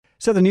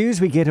So the news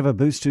we get of a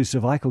boost to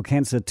cervical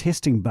cancer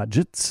testing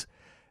budgets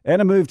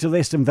and a move to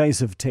less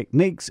invasive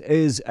techniques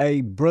is a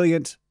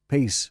brilliant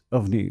piece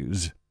of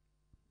news.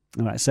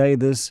 And I say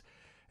this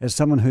as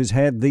someone who's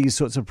had these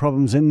sorts of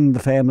problems in the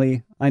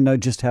family. I know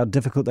just how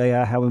difficult they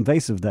are, how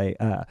invasive they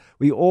are.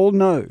 We all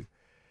know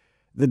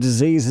the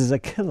disease is a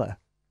killer,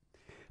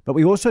 but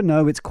we also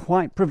know it's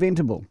quite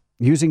preventable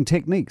using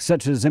techniques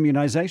such as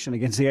immunization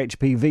against the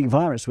HPV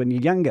virus when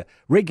you're younger,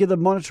 regular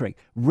monitoring,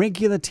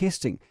 regular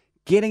testing,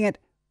 getting it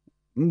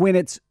when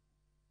it's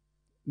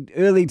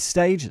early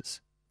stages.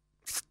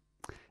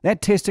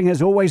 That testing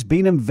has always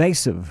been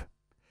invasive,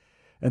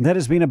 and that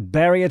has been a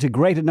barrier to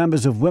greater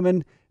numbers of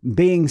women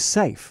being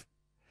safe.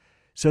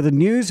 So the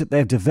news that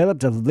they've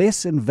developed a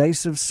less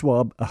invasive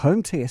swab, a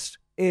home test,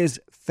 is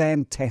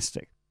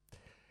fantastic.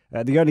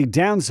 The only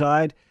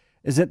downside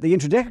is that the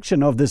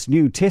introduction of this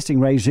new testing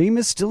regime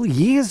is still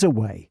years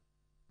away.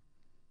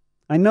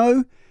 I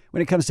know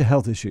when it comes to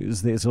health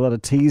issues, there's a lot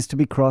of T's to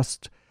be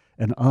crossed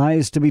and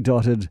I's to be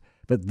dotted,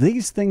 but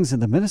these things in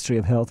the Ministry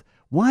of Health,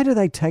 why do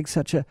they take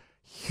such a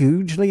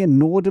hugely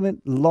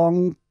inordinate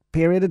long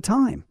period of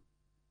time?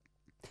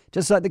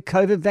 Just like the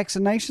COVID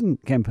vaccination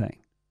campaign.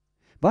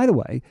 By the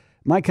way,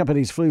 my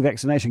company's flu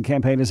vaccination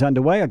campaign is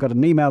underway. I got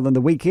an email on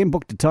the weekend,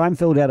 booked a time,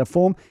 filled out a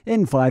form.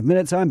 In 5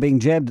 minutes, I'm being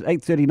jabbed at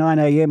 8:39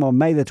 a.m. on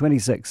May the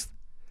 26th.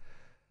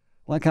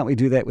 Why can't we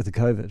do that with the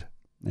COVID?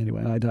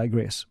 Anyway, I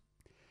digress.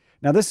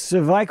 Now, this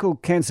cervical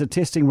cancer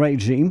testing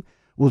regime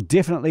will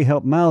definitely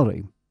help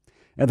Māori.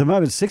 At the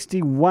moment,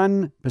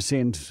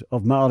 61%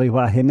 of Māori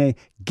wahine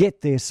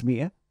get their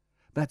smear,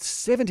 but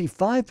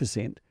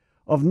 75%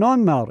 of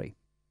non-Māori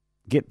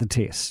get the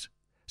test.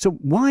 So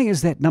why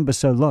is that number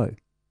so low?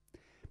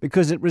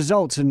 Because it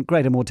results in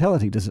greater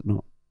mortality, does it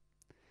not?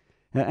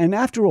 And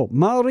after all,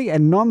 Māori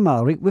and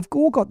non-Māori, we've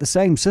all got the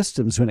same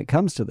systems when it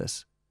comes to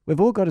this.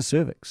 We've all got a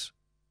cervix.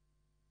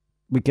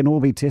 We can all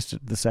be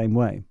tested the same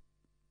way.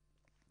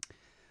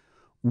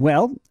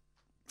 Well,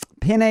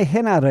 Pene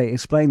Henare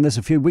explained this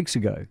a few weeks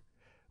ago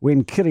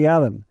when Kiri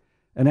Allen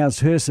announced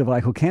her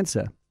cervical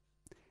cancer.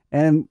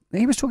 And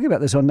he was talking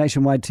about this on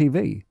nationwide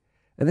TV.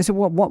 And they said,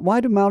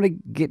 why do Māori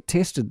get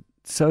tested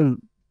so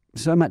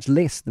much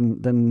less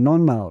than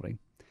non-Māori?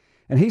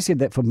 And he said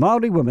that for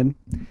Māori women,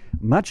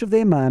 much of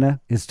their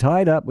mana is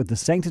tied up with the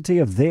sanctity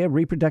of their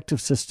reproductive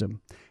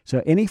system.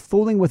 So any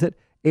fooling with it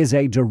is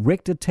a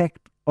direct attack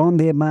on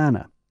their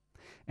mana.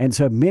 And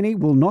so many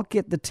will not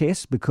get the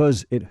test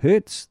because it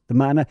hurts the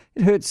mana,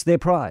 it hurts their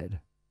pride.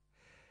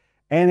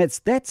 And it's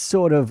that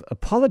sort of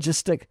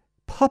apologistic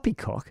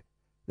poppycock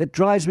that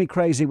drives me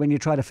crazy when you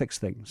try to fix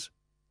things.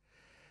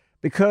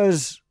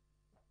 Because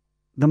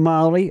the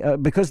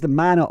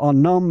mana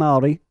on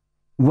non-Māori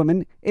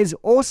women is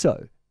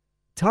also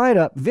tied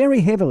up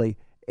very heavily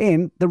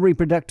in the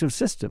reproductive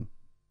system.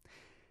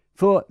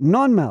 For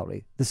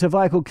non-Māori, the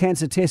cervical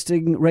cancer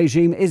testing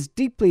regime is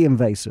deeply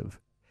invasive.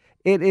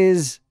 It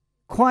is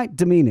quite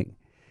demeaning.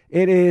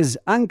 It is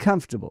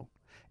uncomfortable.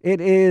 It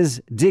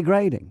is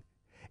degrading.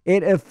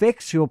 It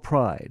affects your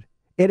pride.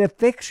 It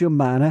affects your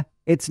mana.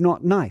 It's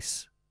not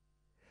nice.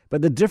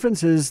 But the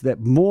difference is that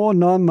more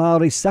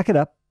non-Māori suck it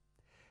up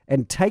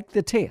and take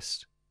the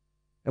test.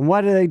 And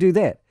why do they do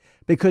that?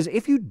 Because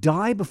if you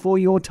die before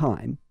your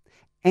time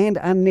and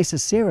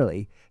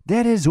unnecessarily,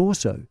 that is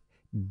also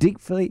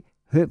deeply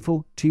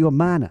hurtful to your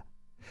mana,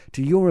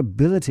 to your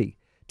ability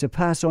to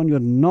pass on your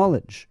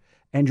knowledge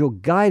and your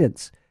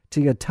guidance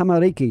to your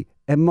tamariki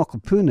and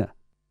mokopuna.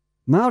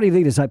 Māori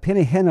leaders like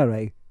Pene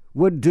Henare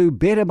would do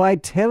better by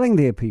telling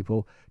their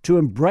people to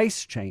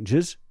embrace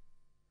changes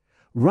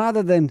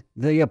rather than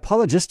the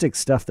apologistic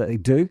stuff that they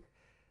do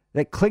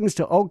that clings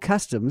to old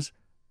customs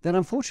that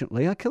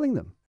unfortunately are killing them.